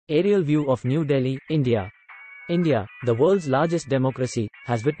Aerial view of New Delhi, India. India, the world's largest democracy,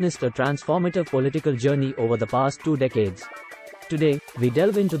 has witnessed a transformative political journey over the past 2 decades. Today, we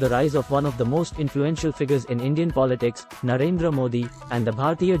delve into the rise of one of the most influential figures in Indian politics, Narendra Modi, and the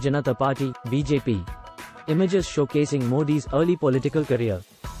Bharatiya Janata Party, BJP. Images showcasing Modi's early political career.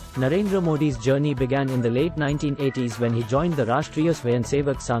 Narendra Modi's journey began in the late 1980s when he joined the Rashtriya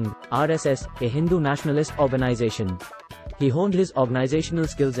Swayamsevak Sangh, RSS, a Hindu nationalist organization. He honed his organizational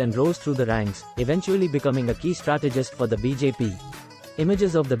skills and rose through the ranks, eventually becoming a key strategist for the BJP.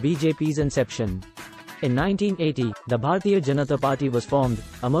 Images of the BJP's inception. In 1980, the Bharatiya Janata Party was formed,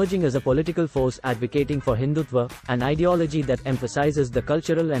 emerging as a political force advocating for Hindutva, an ideology that emphasizes the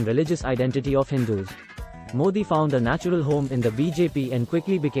cultural and religious identity of Hindus. Modi found a natural home in the BJP and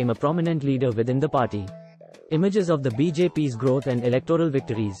quickly became a prominent leader within the party. Images of the BJP's growth and electoral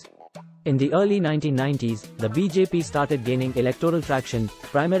victories. In the early 1990s, the BJP started gaining electoral traction,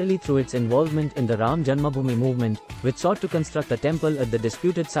 primarily through its involvement in the Ram Janmabhoomi movement, which sought to construct a temple at the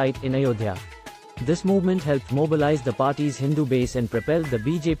disputed site in Ayodhya. This movement helped mobilize the party's Hindu base and propelled the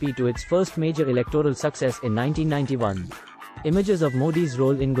BJP to its first major electoral success in 1991. Images of Modi's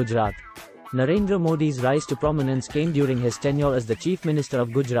role in Gujarat. Narendra Modi's rise to prominence came during his tenure as the Chief Minister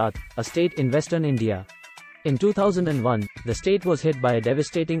of Gujarat, a state in western India. In 2001, the state was hit by a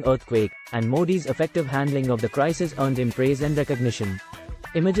devastating earthquake, and Modi's effective handling of the crisis earned him praise and recognition.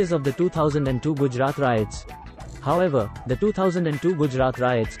 Images of the 2002 Gujarat riots. However, the 2002 Gujarat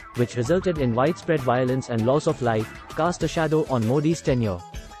riots, which resulted in widespread violence and loss of life, cast a shadow on Modi's tenure.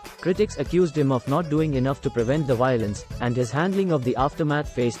 Critics accused him of not doing enough to prevent the violence, and his handling of the aftermath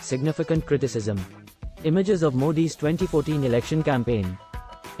faced significant criticism. Images of Modi's 2014 election campaign.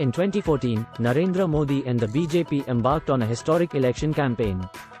 In 2014, Narendra Modi and the BJP embarked on a historic election campaign.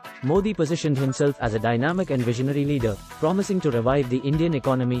 Modi positioned himself as a dynamic and visionary leader, promising to revive the Indian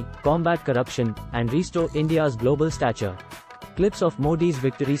economy, combat corruption, and restore India's global stature. Clips of Modi's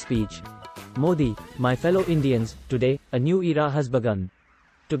victory speech. Modi, my fellow Indians, today, a new era has begun.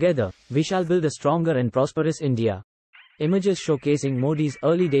 Together, we shall build a stronger and prosperous India. Images showcasing Modi's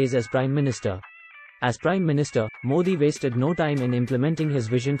early days as Prime Minister. As Prime Minister, Modi wasted no time in implementing his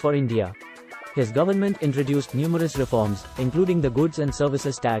vision for India. His government introduced numerous reforms, including the Goods and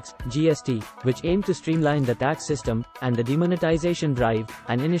Services Tax, GST, which aimed to streamline the tax system, and the demonetization drive,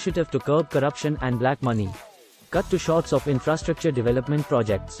 an initiative to curb corruption and black money. Cut to shots of infrastructure development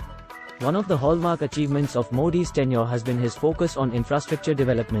projects. One of the hallmark achievements of Modi's tenure has been his focus on infrastructure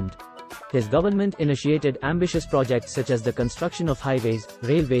development. His government initiated ambitious projects such as the construction of highways,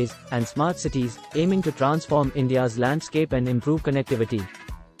 railways, and smart cities, aiming to transform India's landscape and improve connectivity.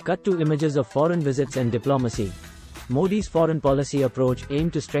 Cut to images of foreign visits and diplomacy. Modi's foreign policy approach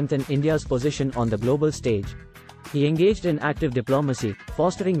aimed to strengthen India's position on the global stage. He engaged in active diplomacy,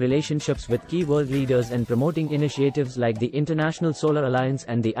 fostering relationships with key world leaders and promoting initiatives like the International Solar Alliance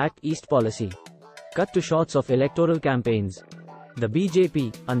and the Act East policy. Cut to shots of electoral campaigns. The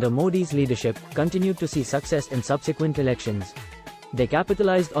BJP, under Modi's leadership, continued to see success in subsequent elections. They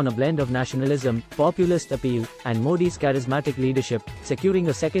capitalized on a blend of nationalism, populist appeal, and Modi's charismatic leadership, securing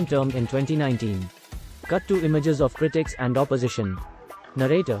a second term in 2019. Cut to images of critics and opposition.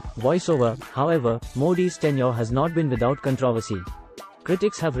 Narrator, voiceover. However, Modi's tenure has not been without controversy.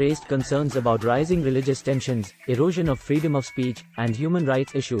 Critics have raised concerns about rising religious tensions, erosion of freedom of speech, and human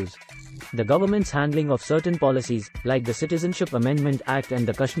rights issues. The government's handling of certain policies, like the Citizenship Amendment Act and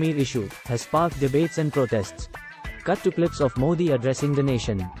the Kashmir issue, has sparked debates and protests. Cut to clips of Modi addressing the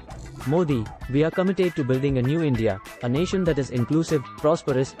nation. Modi, we are committed to building a new India, a nation that is inclusive,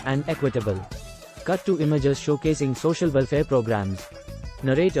 prosperous, and equitable. Cut to images showcasing social welfare programs.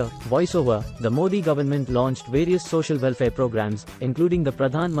 Narrator, voiceover. The Modi government launched various social welfare programs, including the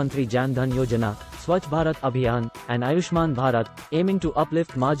Pradhan Mantri Jan Dhan Yojana, Swachh Bharat Abhiyan, and Ayushman Bharat, aiming to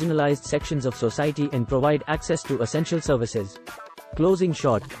uplift marginalized sections of society and provide access to essential services. Closing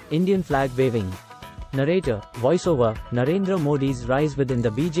shot, Indian flag waving. Narrator, voiceover. Narendra Modi's rise within the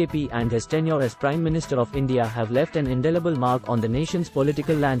BJP and his tenure as Prime Minister of India have left an indelible mark on the nation's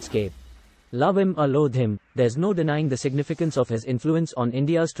political landscape. Love him or loathe him, there's no denying the significance of his influence on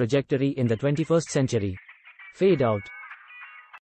India's trajectory in the 21st century. Fade out.